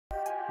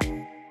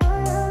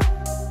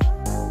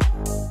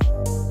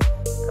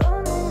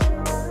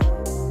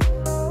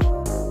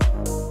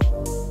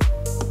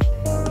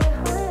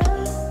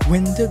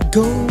When the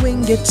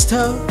going gets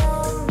tough,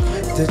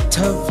 the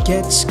tough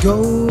gets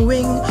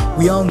going.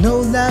 We all know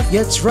life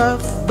gets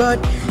rough, but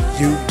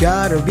you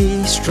gotta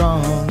be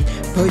strong.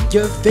 Put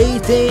your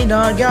faith in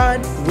our God,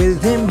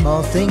 with Him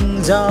all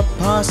things are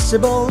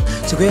possible.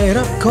 So get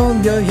up,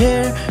 comb your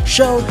hair,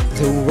 show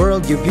the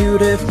world you're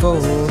beautiful.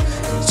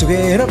 So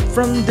get up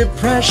from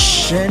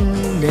depression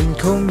and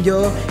comb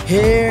your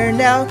hair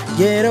now.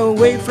 Get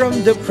away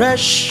from the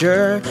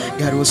pressure,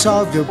 God will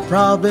solve your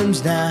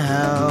problems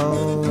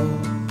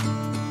now.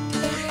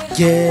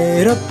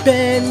 Get up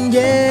and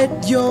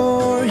get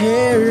your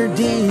hair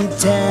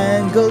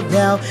detangled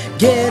now.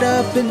 Get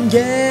up and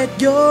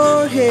get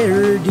your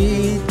hair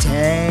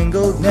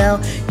detangled now.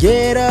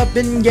 Get up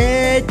and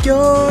get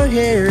your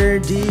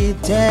hair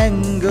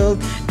detangled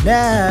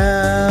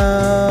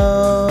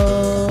now.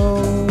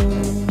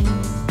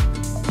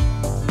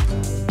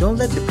 Don't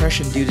let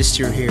depression do this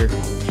to your hair.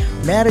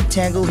 Matted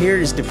tangled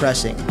hair is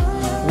depressing.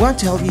 We want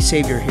to help you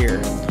save your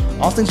hair.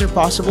 All things are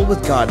possible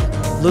with God.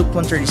 Luke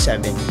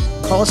 1:37.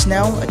 Call us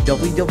now at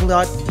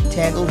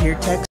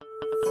www.tanglehairtext.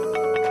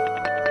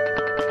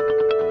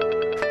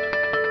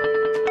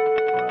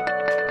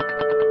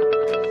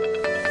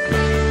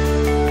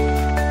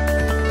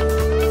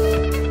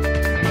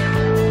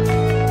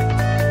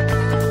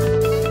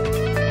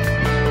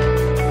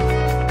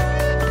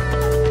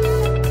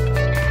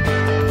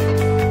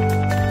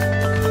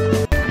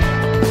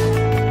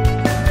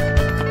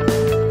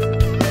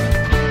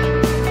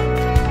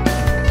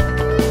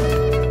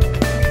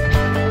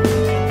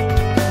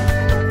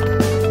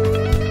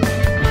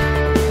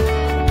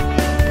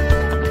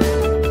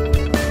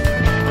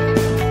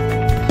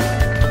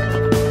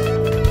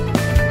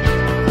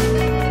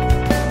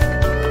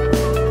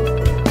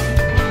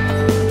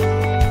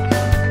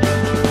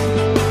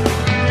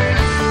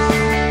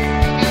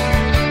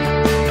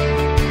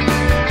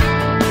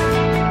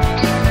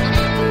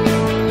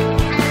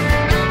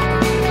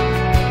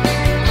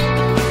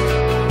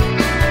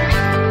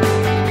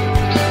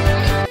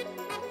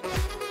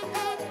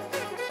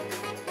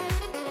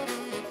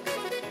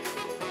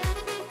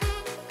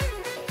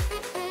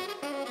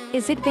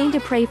 Is it vain to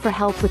pray for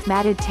help with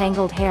matted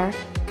tangled hair?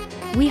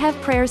 We have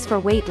prayers for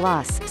weight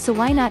loss, so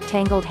why not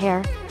tangled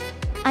hair?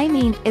 I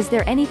mean, is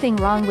there anything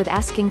wrong with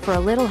asking for a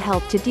little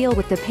help to deal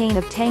with the pain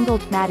of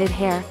tangled, matted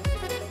hair?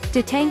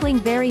 Detangling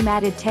very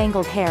matted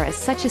tangled hair is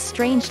such a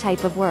strange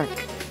type of work.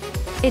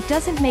 It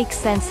doesn't make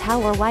sense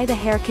how or why the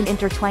hair can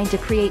intertwine to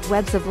create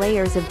webs of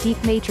layers of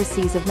deep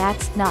matrices of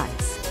knots.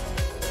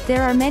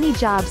 There are many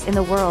jobs in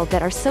the world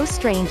that are so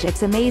strange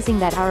it's amazing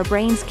that our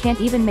brains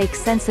can't even make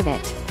sense of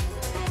it.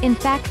 In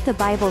fact, the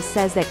Bible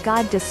says that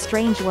God does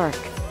strange work.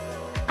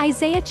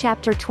 Isaiah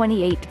chapter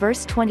 28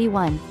 verse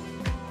 21.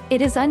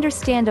 It is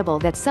understandable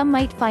that some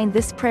might find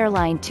this prayer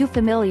line too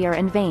familiar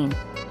and vain.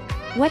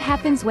 What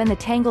happens when the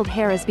tangled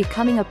hair is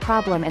becoming a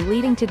problem and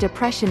leading to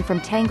depression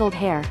from tangled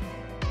hair?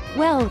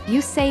 Well,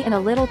 you say in a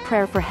little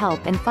prayer for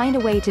help and find a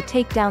way to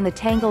take down the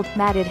tangled,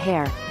 matted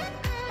hair.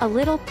 A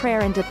little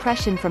prayer and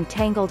depression from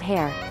tangled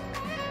hair.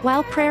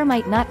 While prayer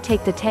might not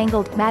take the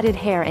tangled, matted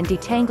hair and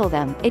detangle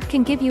them, it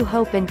can give you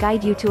hope and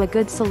guide you to a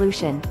good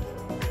solution.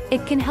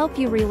 It can help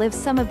you relive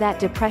some of that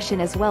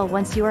depression as well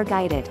once you are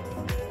guided.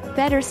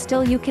 Better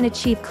still, you can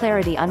achieve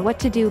clarity on what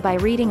to do by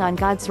reading on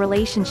God's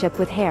relationship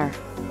with hair.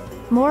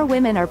 More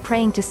women are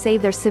praying to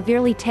save their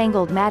severely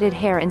tangled, matted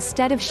hair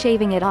instead of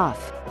shaving it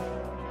off.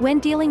 When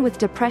dealing with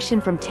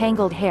depression from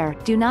tangled hair,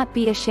 do not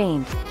be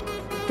ashamed.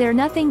 There's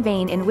nothing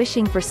vain in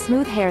wishing for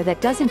smooth hair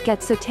that doesn't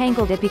get so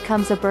tangled it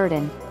becomes a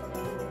burden.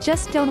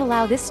 Just don't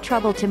allow this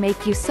trouble to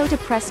make you so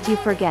depressed you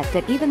forget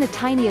that even the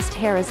tiniest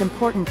hair is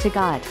important to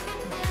God.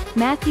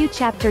 Matthew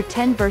chapter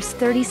 10 verse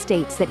 30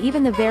 states that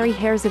even the very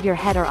hairs of your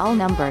head are all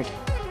numbered.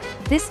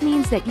 This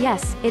means that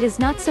yes, it is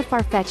not so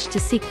far-fetched to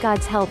seek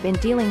God's help in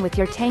dealing with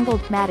your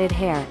tangled, matted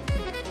hair.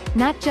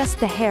 Not just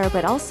the hair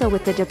but also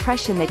with the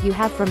depression that you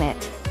have from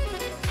it.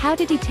 How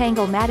to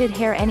detangle matted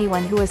hair?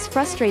 Anyone who is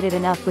frustrated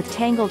enough with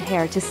tangled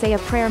hair to say a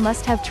prayer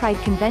must have tried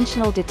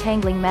conventional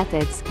detangling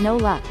methods. No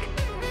luck.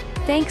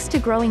 Thanks to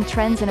growing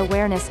trends and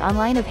awareness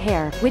online of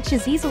hair, which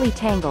is easily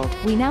tangled,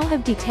 we now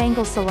have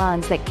detangle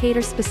salons that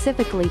cater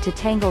specifically to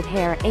tangled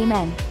hair.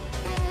 Amen.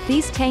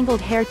 These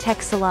tangled hair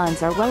tech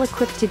salons are well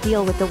equipped to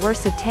deal with the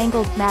worst of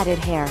tangled, matted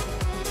hair.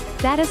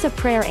 That is a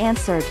prayer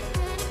answered.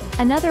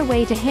 Another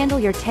way to handle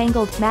your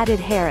tangled, matted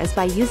hair is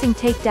by using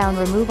Takedown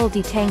Removal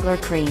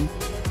Detangler Cream.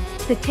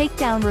 The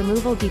Takedown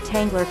Removal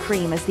Detangler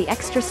Cream is the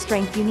extra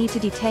strength you need to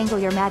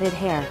detangle your matted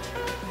hair.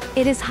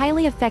 It is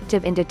highly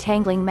effective in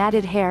detangling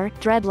matted hair,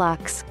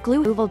 dreadlocks. Glue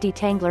Removal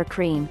Detangler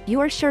Cream.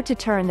 You are sure to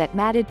turn that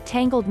matted,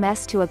 tangled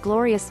mess to a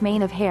glorious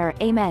mane of hair.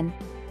 Amen.